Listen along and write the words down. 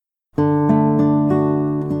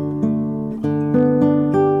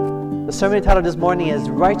The sermon title this morning is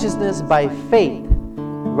Righteousness by Faith.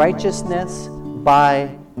 Righteousness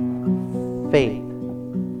by Faith.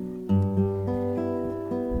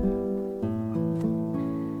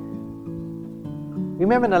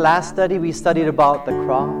 Remember in the last study we studied about the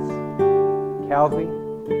cross, Calvary.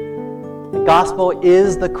 The gospel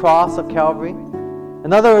is the cross of Calvary.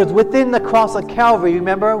 In other words, within the cross of Calvary,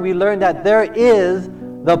 remember, we learned that there is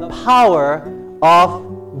the power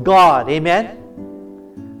of God. Amen?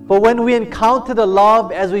 But when we encounter the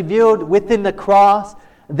love as revealed within the cross,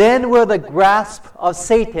 then will the grasp of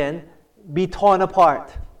Satan be torn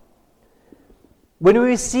apart. When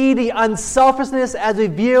we see the unselfishness as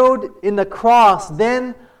revealed in the cross,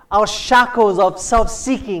 then our shackles of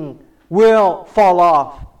self-seeking will fall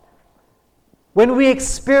off. When we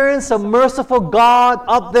experience a merciful God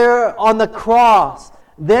up there on the cross,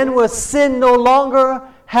 then will sin no longer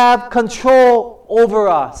have control over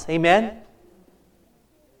us. Amen?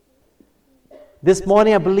 This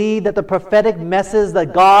morning I believe that the prophetic message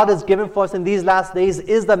that God has given for us in these last days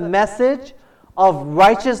is the message of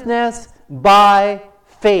righteousness by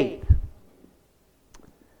faith.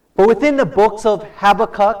 But within the books of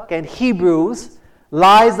Habakkuk and Hebrews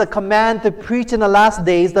lies the command to preach in the last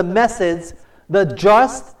days the message, the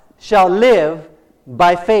just shall live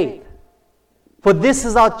by faith. For this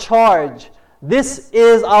is our charge. This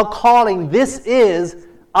is our calling. This is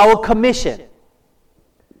our commission.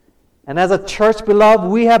 And as a church, beloved,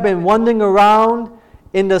 we have been wandering around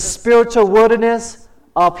in the spiritual wilderness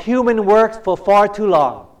of human works for far too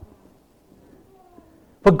long.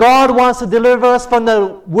 But God wants to deliver us from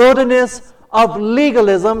the wilderness of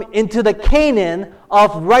legalism into the Canaan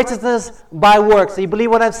of righteousness by works. So you believe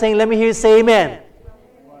what I'm saying? Let me hear you say amen.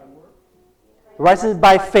 Righteousness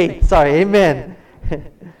by faith. Sorry, amen.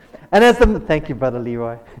 And as the thank you, Brother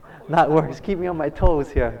Leroy. Not works. Keep me on my toes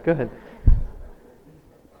here. Good.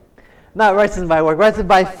 Not righteousness by work, righteousness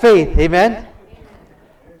by faith. Amen?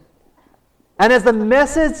 And as the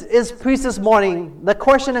message is preached this morning, the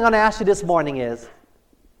question I'm going to ask you this morning is,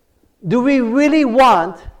 do we really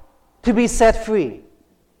want to be set free?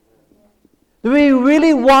 Do we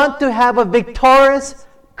really want to have a victorious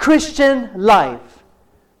Christian life?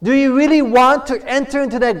 Do you really want to enter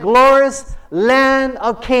into that glorious land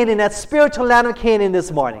of Canaan, that spiritual land of Canaan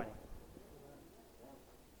this morning?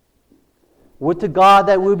 Would to God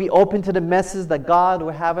that we'll be open to the message that God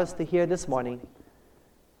will have us to hear this morning.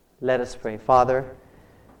 Let us pray. Father,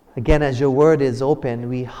 again, as your word is open,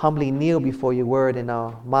 we humbly kneel before your word in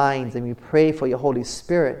our minds, and we pray for your Holy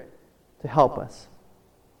Spirit to help us.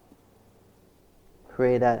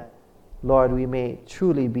 Pray that, Lord, we may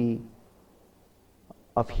truly be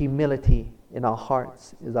of humility in our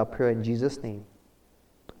hearts, is our prayer in Jesus' name.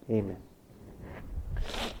 Amen.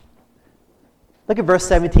 Look at verse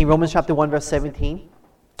 17, Romans chapter 1, verse 17.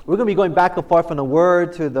 We're going to be going back and forth from the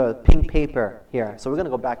word to the pink paper here. So we're going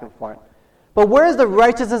to go back and forth. But where is the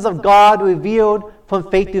righteousness of God revealed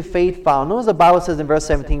from faith to faith found? Notice the Bible says in verse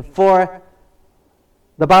 17, for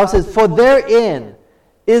therein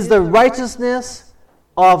is the righteousness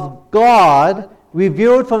of God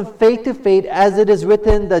revealed from faith to faith, as it is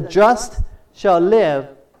written, the just shall live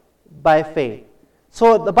by faith.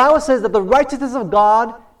 So the Bible says that the righteousness of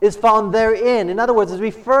God is found therein. In other words, it's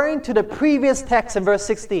referring to the previous text in verse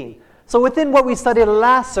 16. So within what we studied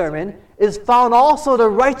last sermon is found also the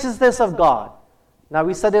righteousness of God. Now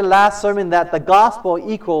we studied last sermon that the gospel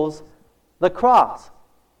equals the cross.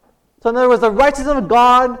 So in other words, the righteousness of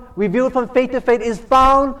God revealed from faith to faith is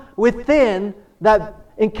found within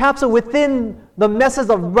that, encapsulated within the message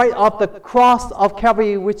of the cross of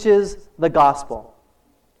Calvary, which is the gospel.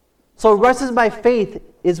 So righteousness by faith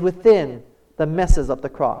is within the message of the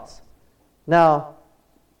cross. Now,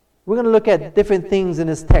 we're going to look at different things in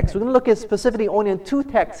this text. We're going to look at specifically only in two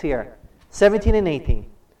texts here, 17 and 18.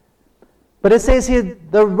 But it says here,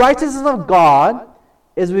 the righteousness of God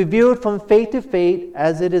is revealed from faith to faith,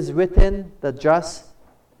 as it is written, the just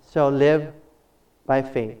shall live by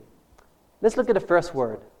faith. Let's look at the first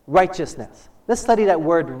word, righteousness. Let's study that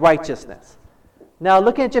word, righteousness. Now,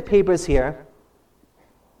 looking at your papers here,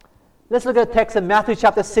 let's look at the text in Matthew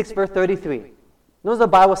chapter 6, verse 33. Notice what the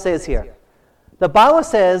Bible says here. The Bible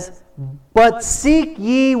says, but seek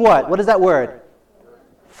ye what? What is that word?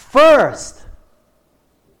 First,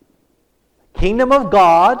 kingdom of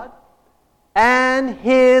God and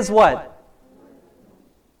his what?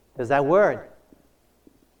 There's that word.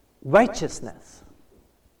 Righteousness.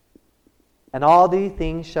 And all these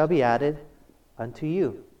things shall be added unto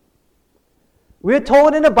you. We're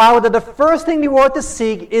told in the Bible that the first thing we want to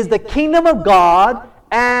seek is the kingdom of God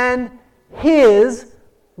and his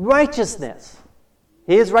righteousness.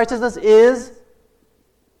 His righteousness is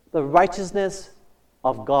the righteousness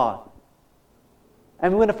of God.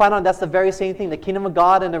 And we're going to find out that's the very same thing. The kingdom of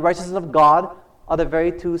God and the righteousness of God are the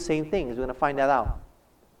very two same things. We're going to find that out.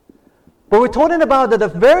 But we're talking about that the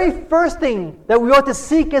very first thing that we ought to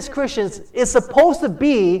seek as Christians is supposed to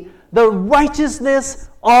be the righteousness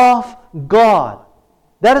of God.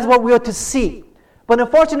 That is what we ought to seek. But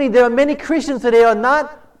unfortunately, there are many Christians today who are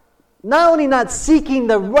not only not seeking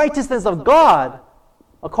the righteousness of God,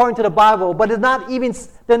 according to the Bible, but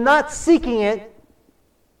they're not seeking it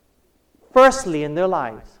firstly in their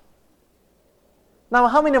lives. Now,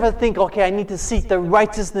 how many of us think, okay, I need to seek the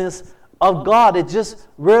righteousness of God? It just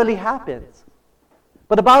rarely happens.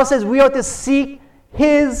 But the Bible says we ought to seek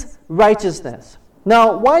His righteousness.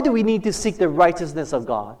 Now, why do we need to seek the righteousness of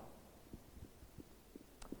God?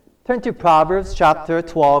 Turn to Proverbs chapter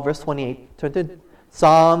 12, verse 28. Turn to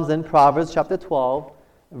Psalms and Proverbs chapter 12,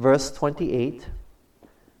 verse 28.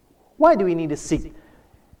 Why do we need to seek?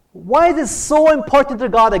 Why is it so important to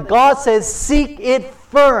God that God says seek it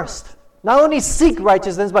first? Not only seek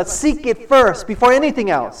righteousness, but seek it first before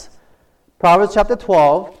anything else. Proverbs chapter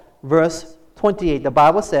 12, verse 28. The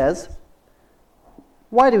Bible says,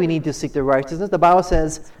 why do we need to seek the righteousness? The Bible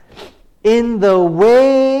says, in the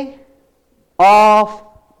way of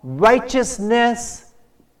righteousness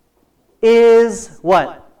is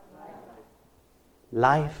what?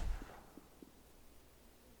 Life.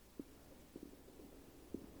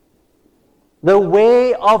 The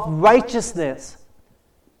way of righteousness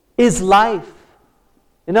is life.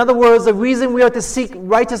 In other words, the reason we are to seek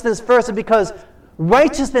righteousness first is because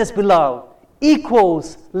righteousness, beloved,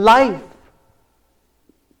 equals life.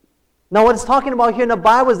 Now, what it's talking about here in the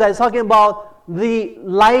Bible is that it's talking about the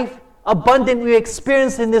life abundant we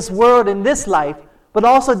experience in this world, in this life, but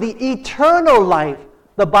also the eternal life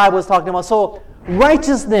the Bible is talking about. So,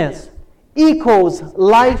 righteousness equals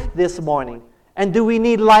life this morning. And do we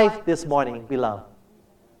need life this morning, beloved?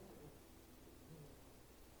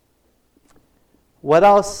 What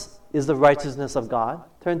else is the righteousness of God?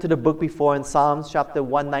 Turn to the book before in Psalms chapter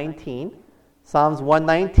 119. Psalms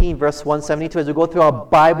 119, verse 172. As we go through our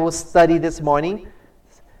Bible study this morning,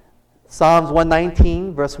 Psalms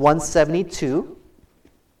 119, verse 172.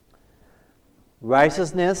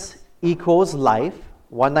 Righteousness equals life.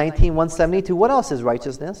 119, 172. What else is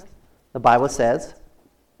righteousness? The Bible says,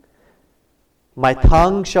 my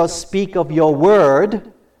tongue shall speak of your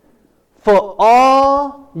word, for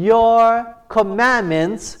all your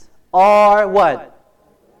commandments are what?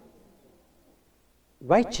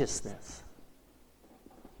 Righteousness.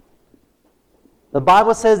 The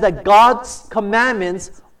Bible says that God's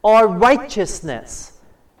commandments are righteousness.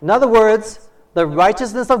 In other words, the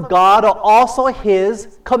righteousness of God are also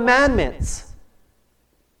His commandments.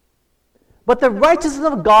 But the righteousness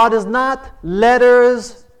of God is not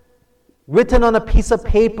letters written on a piece of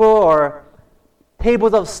paper or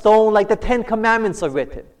tables of stone like the 10 Commandments are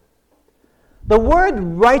written. The word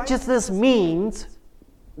righteousness means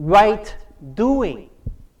right doing.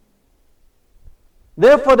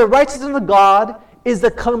 Therefore, the righteousness of God is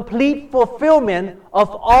the complete fulfillment of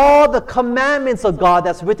all the commandments of God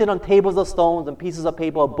that's written on tables of stones and pieces of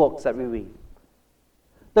paper or books that we read.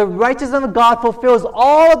 The righteousness of God fulfills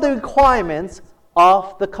all the requirements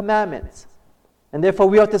of the commandments. And therefore,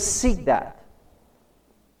 we ought to seek that.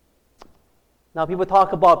 Now, people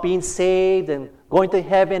talk about being saved and going to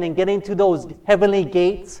heaven and getting to those heavenly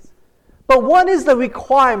gates. But what is the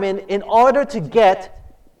requirement in order to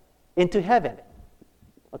get into heaven,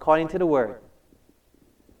 according to the Word?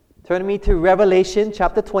 Turn me to Revelation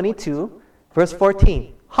chapter 22, verse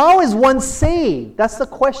 14. How is one saved? That's the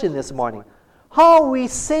question this morning. How are we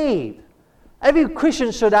saved? Every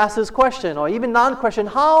Christian should ask this question, or even non-Christian,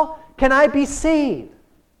 how can I be saved?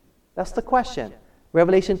 That's the question.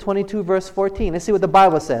 Revelation 22, verse 14. Let's see what the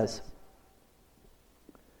Bible says.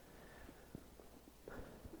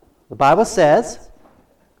 The Bible says,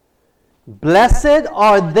 blessed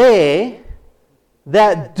are they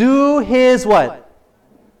that do His what?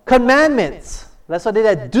 Commandments. Blessed are they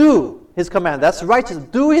that do His commandments. That's righteous.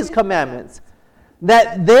 Do His commandments.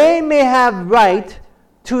 That they may have right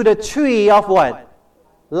to the tree of what?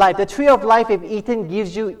 Life. The tree of life, if eaten,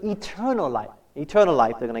 gives you eternal life. Eternal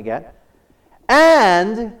life they're going to get.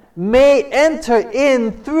 And may enter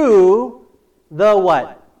in through the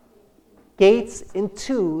what? Gates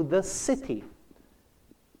into the city.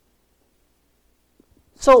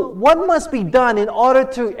 So what must be done in order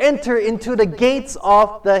to enter into the gates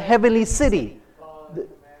of the heavenly city?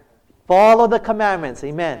 Follow the commandments.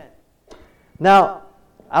 Amen. Now,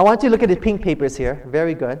 I want you to look at the pink papers here.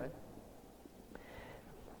 Very good.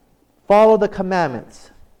 Follow the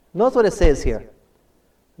commandments. Notice what it says here.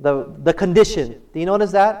 the condition. Do you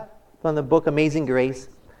notice that? From the book Amazing Grace.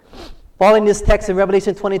 Following this text in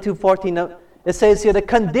Revelation 22:14, it says here, the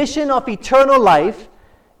condition of eternal life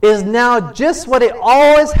is now just what it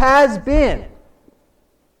always has been.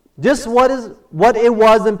 Just what it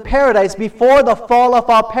was in paradise before the fall of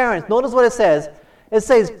our parents. Notice what it says. It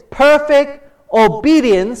says perfect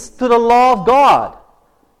obedience to the law of God.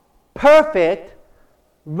 Perfect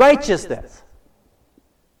righteousness.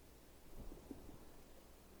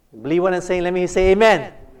 Believe what I'm saying? Let me say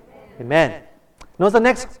amen. Amen. Notice the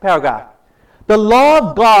next paragraph. The law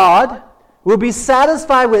of God will be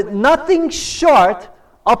satisfied with nothing short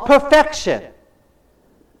of perfection,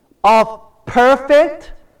 of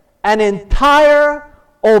perfect and entire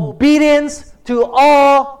obedience to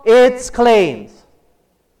all its claims,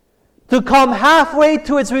 to come halfway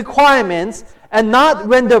to its requirements and not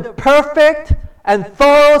render perfect and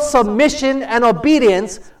thorough submission and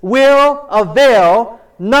obedience will avail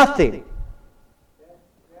nothing.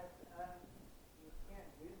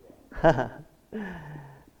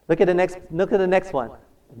 Look at the next one.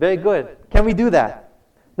 Very good. Can we do that?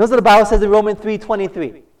 Notice what the Bible says in Romans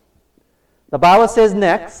 3:23. The Bible says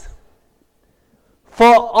next,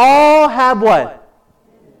 for all have what?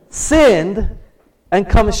 Sinned and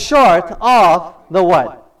come short of the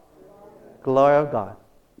what? Glory of God.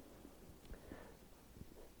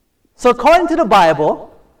 So according to the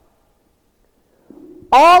Bible,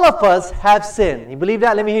 all of us have sinned. You believe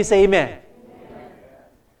that? Let me hear you say amen.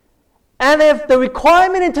 And if the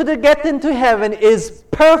requirement to get into heaven is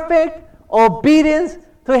perfect obedience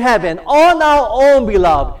to heaven on our own,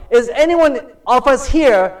 beloved, is anyone of us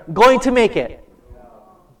here going to make it?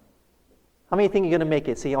 How many think you're going to make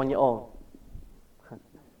it? See, on your own.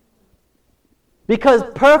 Because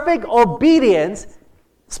perfect obedience,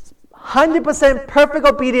 100% perfect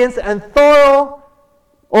obedience and thorough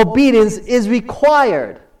obedience is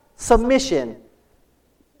required. Submission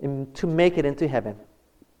to make it into heaven.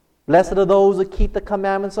 Blessed are those who keep the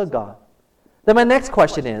commandments of God. Then my next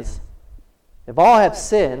question is, if all have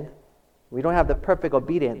sinned, we don't have the perfect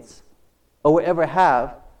obedience, or will ever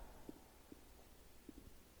have,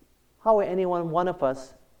 how will any one of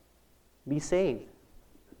us be saved?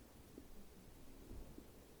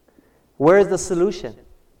 Where is the solution?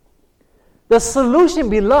 The solution,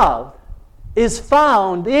 beloved, is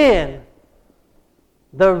found in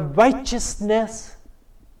the righteousness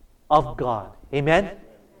of God. Amen?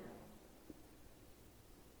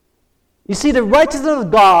 You see, the righteousness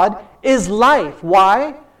of God is life.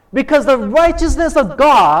 Why? Because the righteousness of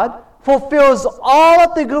God fulfills all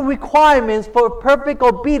of the good requirements for perfect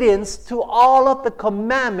obedience to all of the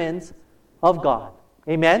commandments of God.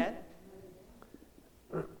 Amen?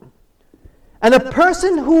 And a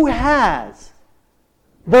person who has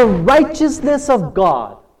the righteousness of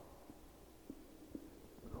God,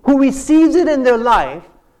 who receives it in their life,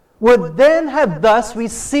 would then have thus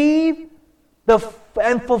received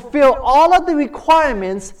and fulfill all of the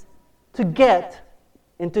requirements to get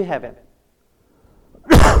into heaven.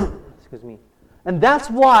 Excuse me. And that's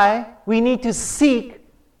why we need to seek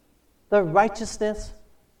the righteousness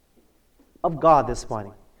of God this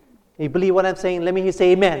morning. You believe what I'm saying? Let me hear you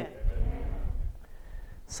say amen.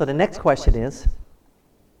 So the next question is,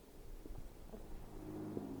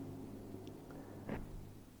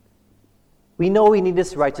 we know we need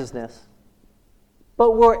this righteousness,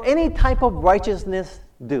 but will any type of righteousness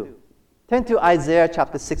do? Turn to Isaiah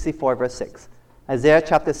chapter 64, verse 6. Isaiah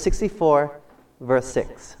chapter 64, verse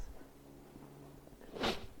 6.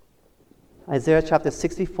 Isaiah chapter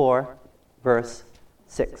 64, verse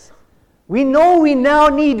 6. We know we now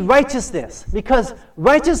need righteousness because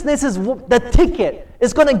righteousness is the ticket.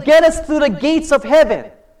 It's going to get us through the gates of heaven.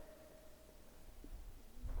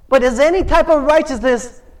 But is any type of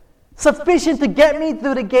righteousness sufficient to get me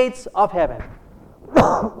through the gates of heaven?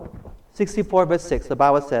 64 verse 6, the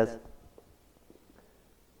Bible says,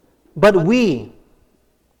 but we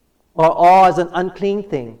are all as an unclean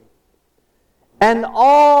thing, and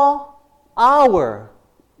all our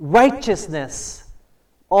righteousness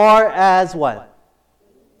are as what?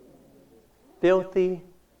 Filthy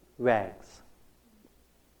rags.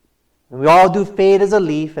 And we all do fade as a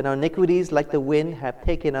leaf, and our iniquities like the wind have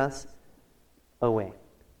taken us away.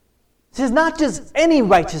 This is not just any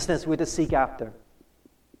righteousness we're to seek after.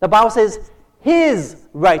 The Bible says His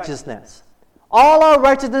righteousness. All our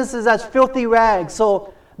righteousness is as filthy rags.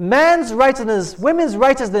 So man's righteousness, women's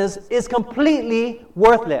righteousness is completely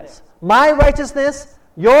worthless. My righteousness,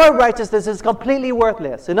 your righteousness is completely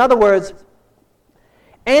worthless. In other words,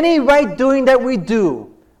 any right doing that we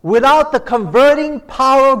do without the converting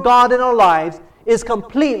power of God in our lives is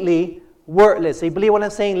completely worthless. So you believe what I'm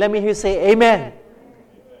saying? Let me hear you say amen.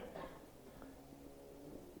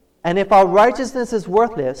 And if our righteousness is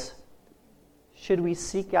worthless, should we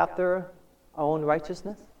seek after our own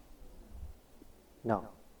righteousness? No.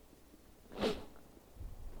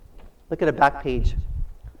 Look at the back page.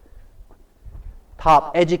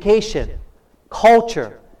 Top, education,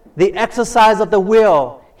 culture, the exercise of the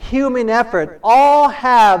will, human effort, all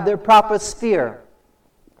have their proper sphere.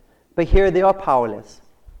 But here they are powerless.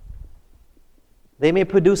 They may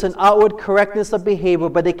produce an outward correctness of behavior,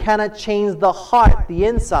 but they cannot change the heart, the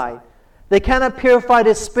inside. They cannot purify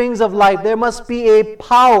the springs of life. There must be a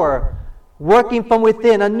power working from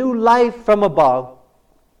within, a new life from above,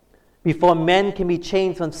 before men can be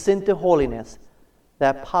changed from sin to holiness.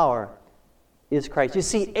 That power is Christ. You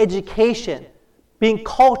see, education, being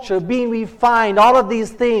cultured, being refined, all of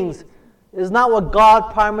these things is not what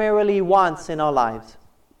God primarily wants in our lives.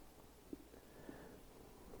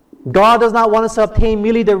 God does not want us to obtain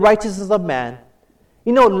merely the righteousness of man.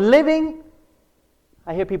 You know, living,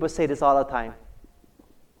 I hear people say this all the time.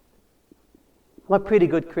 I'm a pretty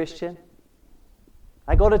good Christian.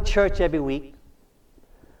 I go to church every week.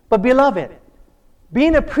 But beloved,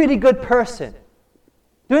 being a pretty good person,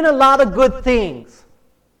 doing a lot of good things,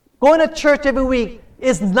 going to church every week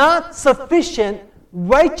is not sufficient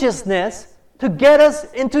righteousness to get us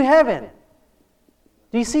into heaven.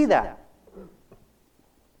 Do you see that?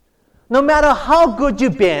 No matter how good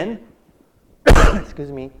you've been,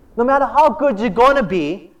 excuse me, no matter how good you're going to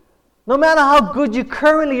be, no matter how good you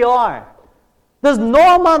currently are, there's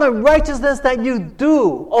no amount of righteousness that you do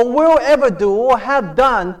or will ever do or have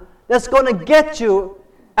done that's going to get you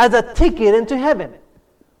as a ticket into heaven.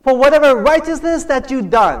 For whatever righteousness that you've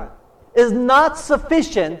done is not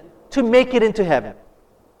sufficient to make it into heaven.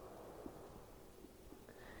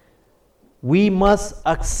 We must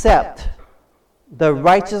accept the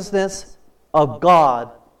righteousness of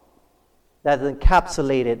God that is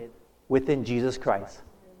encapsulated within Jesus Christ.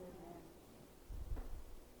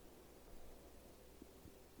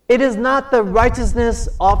 It is not the righteousness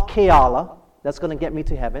of Keala that's going to get me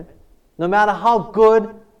to heaven. No matter how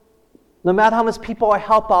good, no matter how much people I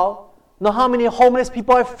help out, no how many homeless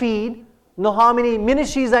people I feed, no how many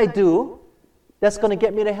ministries I do, that's going to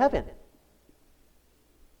get me to heaven.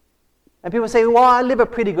 And people say, well, I live a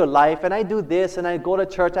pretty good life, and I do this, and I go to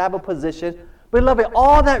church, I have a position. Beloved,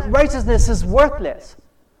 all that righteousness is worthless.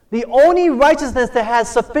 The only righteousness that has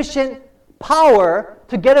sufficient power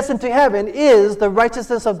to get us into heaven is the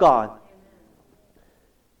righteousness of God.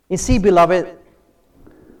 You see, beloved,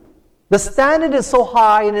 the standard is so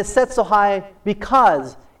high and it's set so high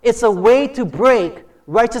because it's a way to break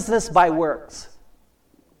righteousness by works.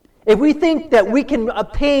 If we think that we can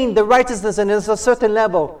obtain the righteousness and there's a certain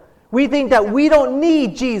level, we think that we don't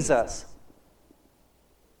need Jesus.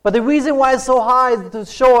 But the reason why it's so high is to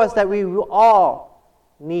show us that we all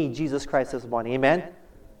need Jesus Christ this morning. Amen?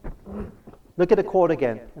 Look at the quote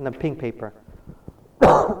again in the pink paper.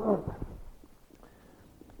 The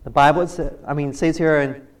Bible says here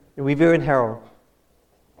in Revere and Herald,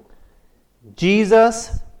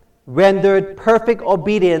 Jesus rendered perfect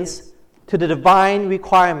obedience to the divine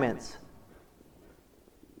requirements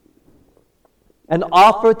and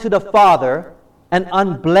offered to the Father an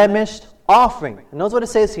unblemished offering. And notice what it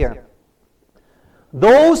says here.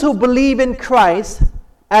 Those who believe in Christ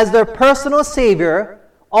as their personal Savior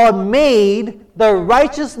are made the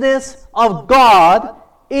righteousness of God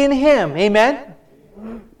in Him. Amen?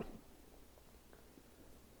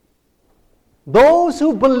 Those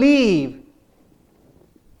who believe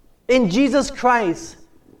in Jesus Christ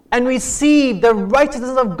and receive the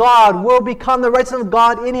righteousness of God will become the righteousness of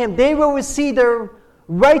God in Him. They will receive the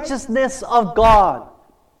righteousness of God.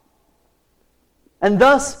 And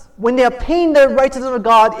thus, when they obtain the righteousness of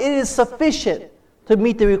God, it is sufficient to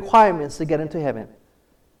meet the requirements to get into heaven.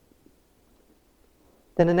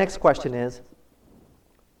 Then the next question is,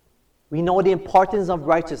 we know the importance of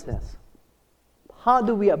righteousness. How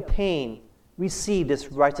do we receive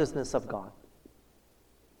this righteousness of God?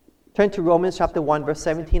 Turn to Romans chapter 1, verse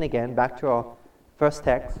 17 again, back to our first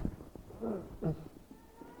text.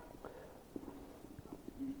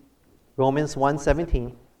 Romans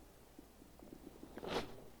 1:17.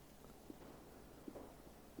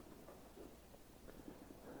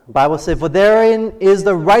 The Bible says, for therein is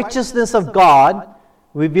the righteousness of God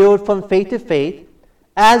revealed from faith to faith,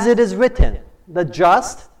 as it is written, the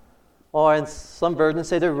just, or in some versions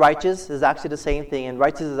say the righteous, is actually the same thing, and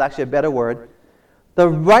righteous is actually a better word. The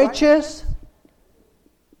righteous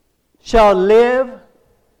shall live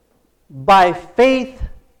by faith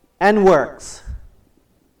and works.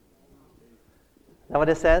 Is that what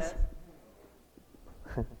it says?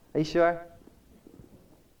 Are you sure?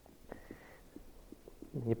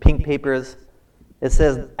 Your pink papers, It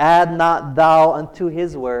says, add not thou unto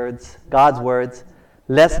his words, God's words,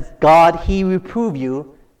 lest God he reprove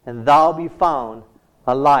you, and thou be found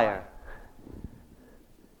a liar.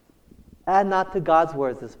 Add not to God's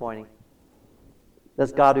words this morning,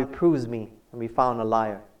 lest God reproves me and be found a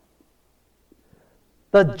liar.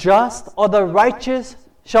 The just or the righteous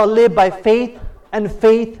shall live by faith and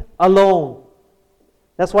faith alone.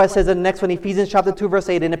 That's why it says in the next one, Ephesians chapter 2, verse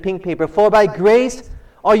 8 in the pink paper, for by grace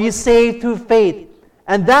are you saved through faith,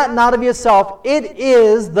 and that not of yourself. It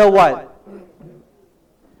is the what?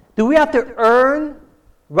 Do we have to earn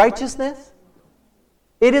righteousness?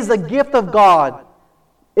 It is a gift of God.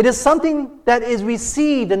 It is something that is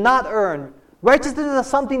received and not earned. Righteousness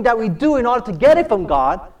is something that we do in order to get it from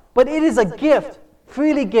God, but it is a gift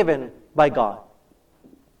freely given by God.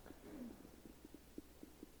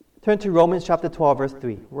 Turn to Romans chapter 12, verse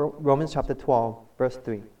 3. Romans chapter 12, verse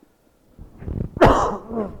 3.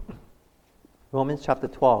 Romans chapter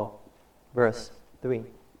 12, verse 3.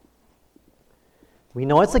 We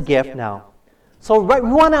know it's a gift now. So we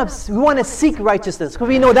want to seek righteousness because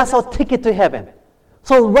we know that's our ticket to heaven.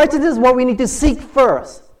 So righteousness is what we need to seek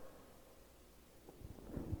first.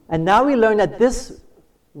 And now we learn that this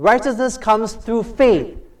righteousness comes through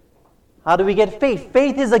faith. How do we get faith?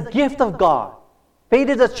 Faith is a gift of God. Faith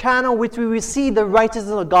is a channel which we receive the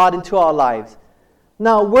righteousness of God into our lives.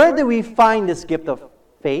 Now, where do we find this gift of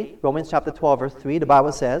faith? Romans chapter 12, verse 3, the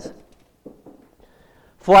Bible says,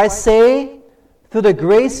 for I say, through the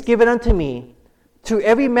grace given unto me, to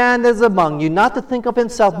every man that is among you, not to think of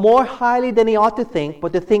himself more highly than he ought to think,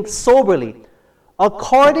 but to think soberly,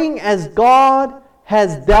 according as God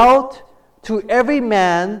has dealt to every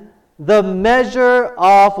man the measure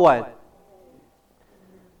of what?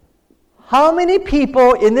 How many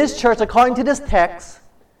people in this church, according to this text,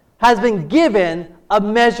 has been given a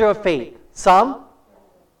measure of faith? Some?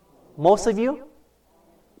 Most of you?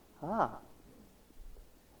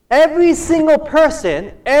 Every single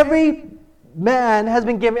person, every man has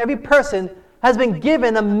been given, every person has been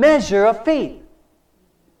given a measure of faith.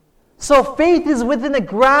 So faith is within the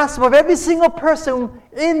grasp of every single person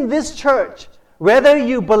in this church, whether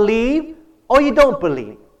you believe or you don't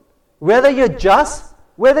believe, whether you're just,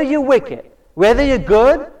 whether you're wicked, whether you're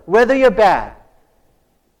good, whether you're bad,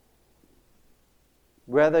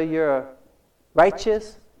 whether you're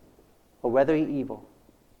righteous or whether you're evil.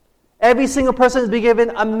 Every single person has been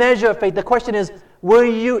given a measure of faith. The question is, will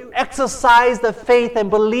you exercise the faith and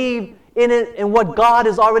believe in it, in what God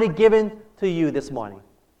has already given to you this morning?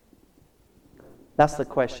 That's the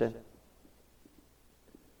question.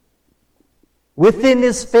 Within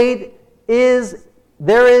this faith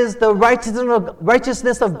there is the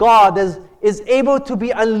righteousness of God that is able to be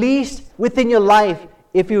unleashed within your life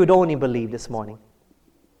if you would only believe this morning.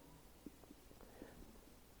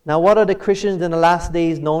 Now, what are the Christians in the last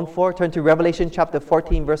days known for? Turn to Revelation chapter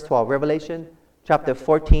 14, verse 12. Revelation chapter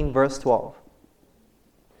 14, verse 12.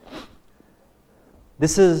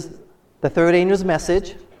 This is the third angel's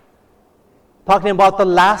message, talking about the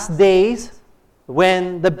last days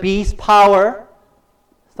when the beast power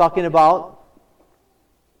is talking about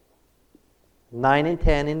 9 and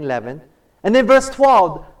 10 and 11. And then verse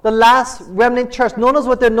 12, the last remnant church. Notice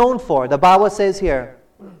what they're known for. The Bible says here,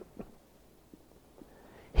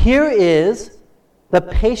 here is the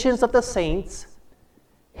patience of the saints.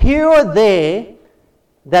 Here are they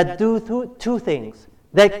that do two things,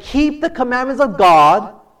 that keep the commandments of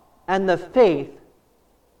God and the faith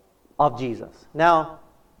of Jesus. Now,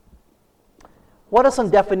 what are some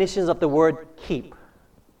definitions of the word keep?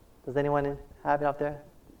 Does anyone have it up there?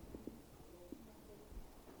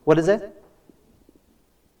 What is it?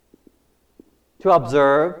 To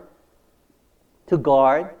observe, to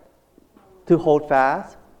guard, to hold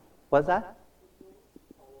fast. What's that?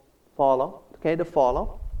 Follow. Okay, to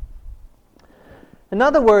follow. In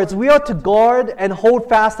other words, we are to guard and hold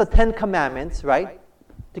fast the 10 commandments, right?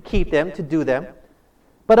 To keep them, to do them.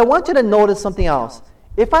 But I want you to notice something else.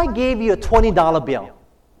 If I gave you a $20 bill,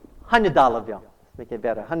 $100 bill, let's make it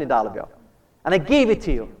better, $100 bill, and I gave it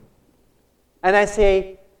to you, and I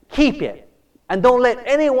say, keep it, and don't let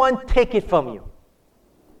anyone take it from you.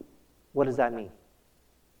 What does that mean?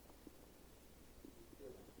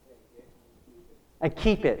 And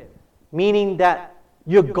keep it, meaning that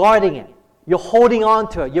you're guarding it, you're holding on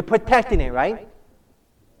to it, you're protecting it, right?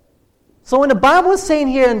 So when the Bible is saying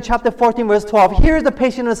here in chapter 14, verse 12, here is the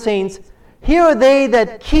patience of the saints, here are they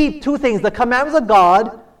that keep two things, the commandments of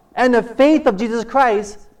God and the faith of Jesus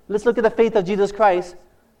Christ. Let's look at the faith of Jesus Christ.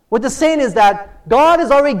 What they're saying is that God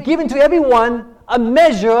has already given to everyone a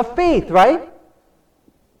measure of faith, right?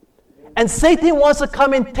 And Satan wants to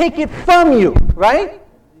come and take it from you, right?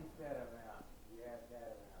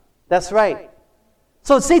 That's right.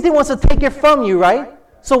 So Satan wants to take it from you, right?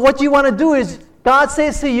 So what you want to do is, God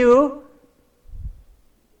says to you,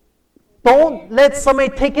 don't let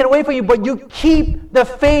somebody take it away from you, but you keep the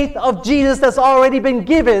faith of Jesus that's already been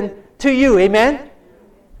given to you. Amen?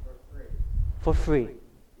 For free.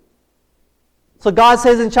 So God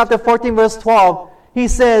says in chapter 14, verse 12, He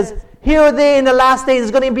says, here are they in the last days,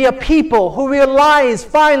 is going to be a people who realize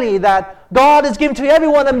finally that God has given to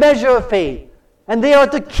everyone a measure of faith. And they are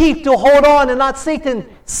to keep, to hold on, and not Satan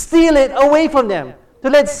steal it away from them. To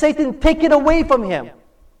let Satan take it away from him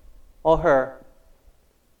or her.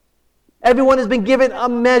 Everyone has been given a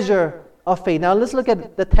measure of faith. Now let's look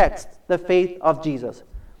at the text, the faith of Jesus.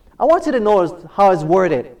 I want you to notice how it's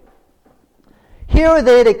worded. Here are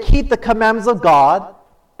they that keep the commandments of God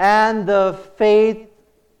and the faith,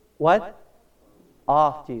 what?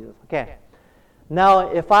 Of Jesus. Okay. Now,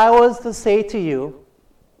 if I was to say to you,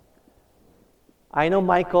 I know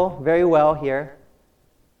Michael very well here.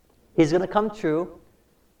 He's going to come true.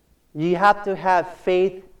 You have to have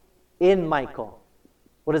faith in Michael.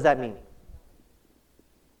 What does that mean?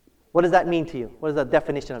 What does that mean to you? What is the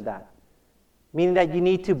definition of that? Meaning that you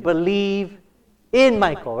need to believe in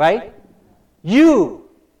Michael, right? You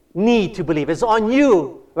need to believe. It's on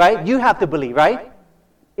you, right? You have to believe, right?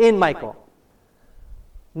 In Michael.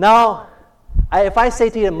 Now, if I say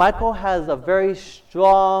to you, Michael has a very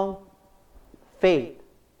strong faith,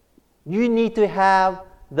 you need to have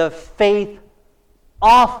the faith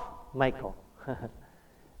of Michael.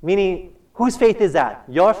 Meaning, whose faith is that?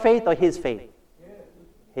 Your faith or his faith?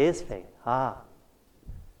 His faith.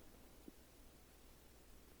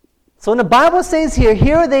 So when the Bible says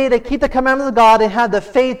here are they that keep the commandments of God and have the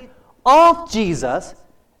faith of Jesus,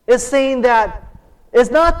 it's saying that it's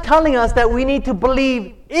not telling us that we need to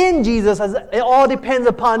believe in Jesus as it all depends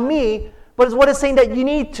upon me, but it's what it's saying that you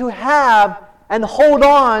need to have and hold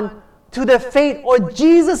on to the faith or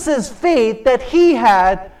Jesus' faith that he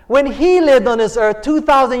had when he lived on this earth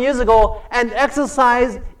 2,000 years ago and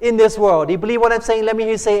exercised in this world. Do you believe what I'm saying? Let me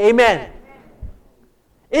hear you say amen.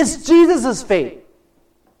 It's Jesus' faith.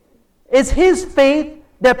 It's his faith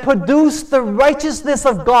that produced the righteousness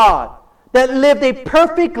of God, that lived a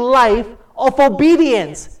perfect life of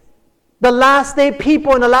obedience. The last day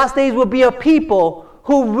people in the last days will be a people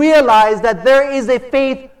who realize that there is a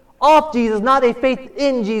faith of Jesus, not a faith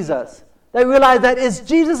in Jesus. They realize that it's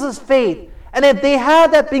Jesus' faith. And if they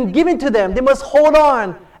have that been given to them, they must hold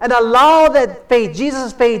on and allow that faith,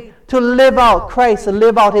 Jesus' faith, to live out Christ and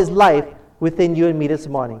live out his life within you and me this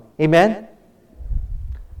morning. Amen?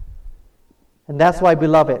 And that's why,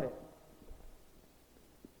 beloved,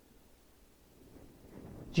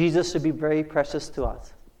 Jesus should be very precious to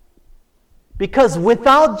us. Because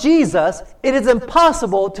without Jesus, it is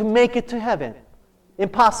impossible to make it to heaven.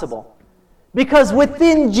 Impossible. Because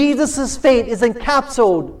within Jesus' faith is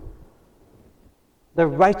encapsulated the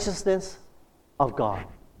righteousness of God.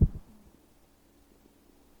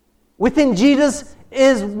 Within Jesus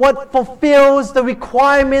is what fulfills the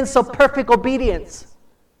requirements of perfect obedience.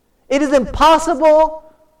 It is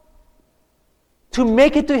impossible to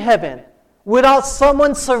make it to heaven without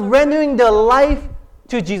someone surrendering their life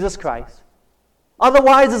to Jesus Christ.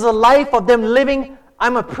 Otherwise, it's a life of them living,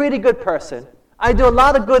 I'm a pretty good person. I do a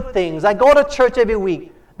lot of good things. I go to church every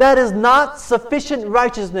week. That is not sufficient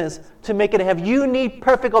righteousness to make it to heaven. You need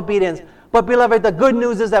perfect obedience. But beloved, the good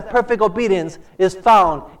news is that perfect obedience is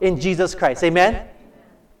found in Jesus Christ. Amen?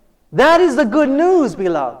 That is the good news,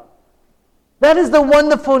 beloved. That is the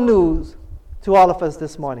wonderful news to all of us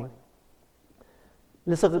this morning.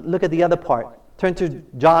 Let's look at the other part. Turn to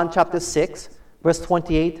John chapter 6, verse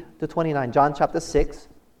 28 to 29. John chapter 6.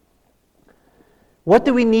 What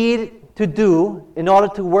do we need to do in order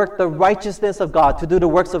to work the righteousness of God, to do the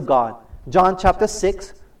works of God? John chapter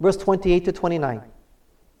 6, verse 28 to 29.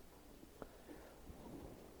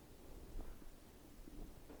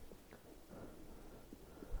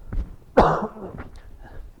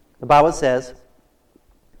 The Bible says,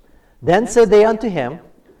 Then said they unto him,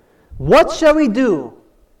 What shall we do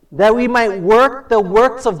that we might work the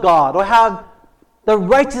works of God, or have the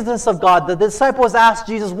righteousness of God? The disciples asked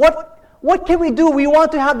Jesus, What can we do? We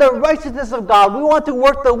want to have the righteousness of God. We want to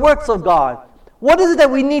work the works of God. What is it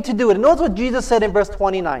that we need to do? And notice what Jesus said in verse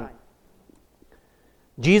 29.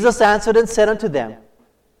 Jesus answered and said unto them,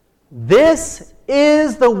 This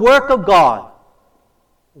is the work of God,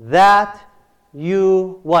 that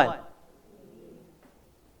you what?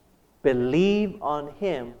 Believe on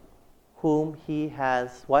him whom he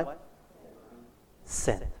has what?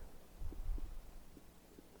 Sent.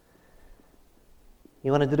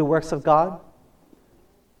 You want to do the works of God?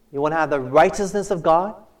 You want to have the righteousness of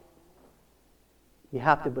God? You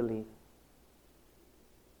have to believe.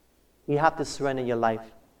 You have to surrender your life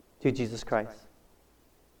to Jesus Christ.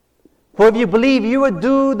 For if you believe, you will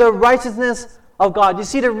do the righteousness of God. You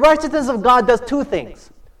see, the righteousness of God does two things.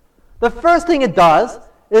 The first thing it does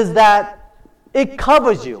is that it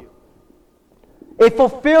covers you. It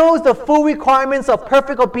fulfills the full requirements of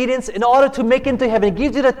perfect obedience in order to make it into heaven. It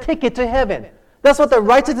gives you the ticket to heaven. That's what the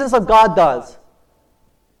righteousness of God does.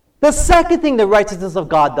 The second thing the righteousness of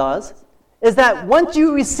God does is that once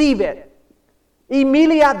you receive it,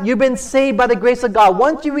 immediately after you've been saved by the grace of God,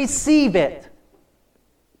 once you receive it,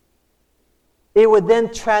 it would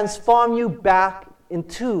then transform you back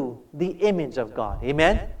into the image of God.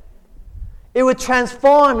 Amen? It would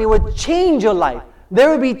transform, it would change your life. There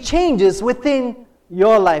will be changes within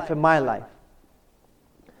your life and my life.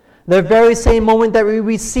 The very same moment that we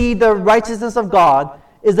receive the righteousness of God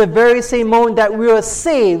is the very same moment that we are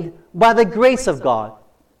saved by the grace of God.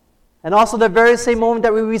 And also the very same moment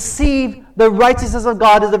that we receive the righteousness of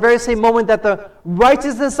God is the very same moment that the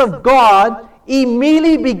righteousness of God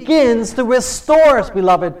immediately begins to restore us,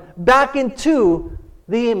 beloved, back into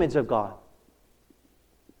the image of God.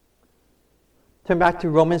 Turn back to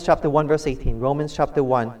Romans chapter 1, verse 18. Romans chapter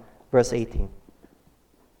 1, verse 18.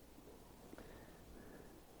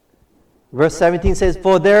 Verse 17 says,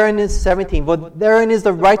 For therein is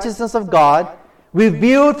the righteousness of God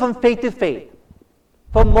revealed from faith to faith,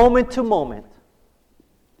 from moment to moment.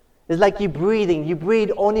 It's like you're breathing. You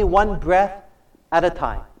breathe only one breath at a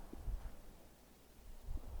time.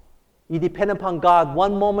 You depend upon God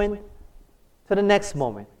one moment to the next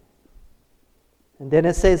moment. And then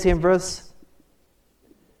it says here in verse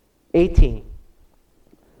 18,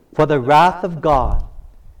 For the wrath of God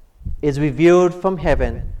is revealed from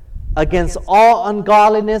heaven against all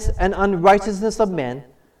ungodliness and unrighteousness of men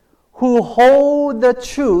who hold the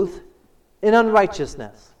truth in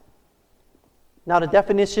unrighteousness. Now the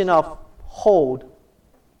definition of hold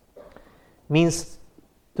means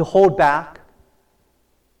to hold back,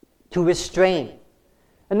 to restrain.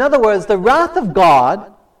 In other words, the wrath of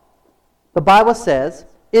God, the Bible says,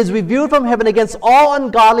 is revealed from heaven against all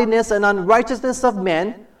ungodliness and unrighteousness of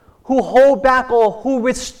men who hold back or who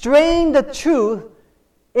restrain the truth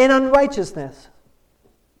in unrighteousness.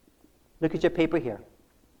 Look at your paper here.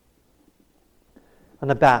 On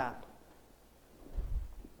the back.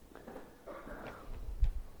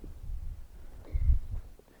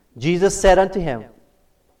 Jesus said unto him,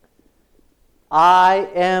 I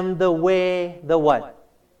am the way, the what?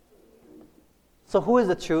 So who is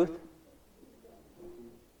the truth?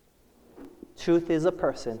 Truth is a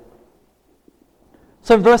person.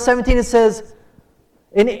 So in verse 17 it says,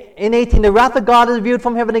 in 18, the wrath of God is revealed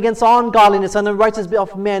from heaven against all ungodliness and unrighteousness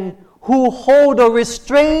of men who hold or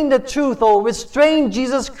restrain the truth or restrain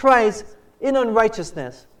Jesus Christ in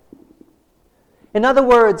unrighteousness. In other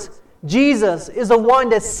words, Jesus is the one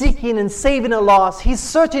that's seeking and saving the lost. He's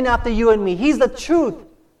searching after you and me. He's the truth.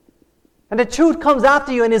 And the truth comes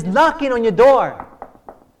after you and is knocking on your door.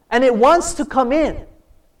 And it wants to come in.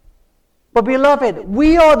 But beloved,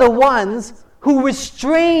 we are the ones who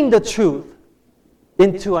restrain the truth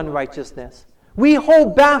into unrighteousness. We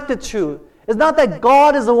hold back the truth. It's not that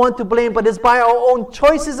God is the one to blame, but it's by our own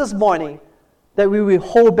choices this morning that we will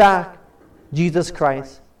hold back Jesus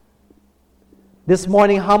Christ. This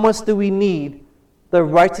morning, how much do we need the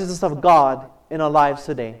righteousness of God in our lives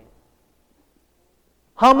today?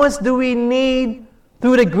 How much do we need,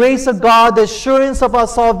 through the grace of God, the assurance of our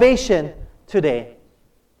salvation today?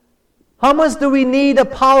 How much do we need the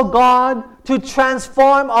power of God to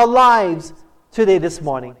transform our lives today, this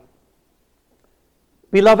morning?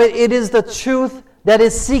 Beloved, it is the truth that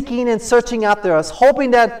is seeking and searching after us,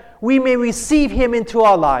 hoping that we may receive Him into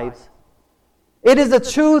our lives. It is the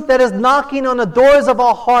truth that is knocking on the doors of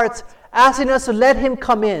our hearts, asking us to let Him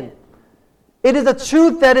come in. It is the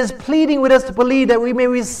truth that is pleading with us to believe that we may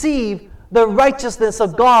receive the righteousness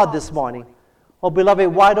of God this morning. Oh, beloved,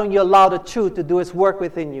 why don't you allow the truth to do its work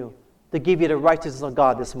within you, to give you the righteousness of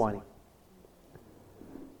God this morning?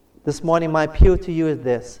 This morning, my appeal to you is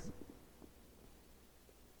this.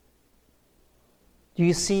 Do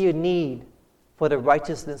you see your need for the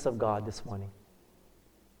righteousness of God this morning?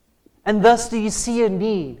 And thus, do you see your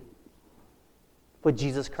need for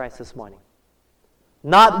Jesus Christ this morning?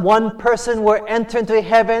 Not one person will enter into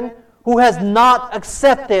heaven who has not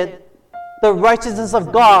accepted the righteousness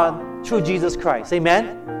of God through Jesus Christ.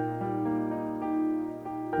 Amen?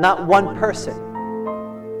 Not one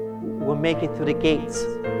person will make it through the gates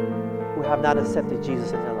who have not accepted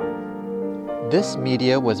Jesus in their life. This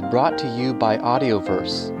media was brought to you by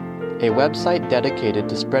Audioverse, a website dedicated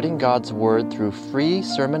to spreading God's Word through free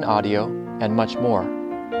sermon audio and much more.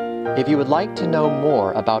 If you would like to know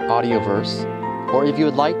more about Audioverse, or if you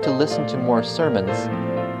would like to listen to more sermons,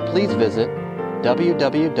 please visit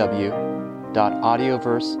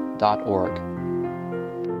www.audioverse.org.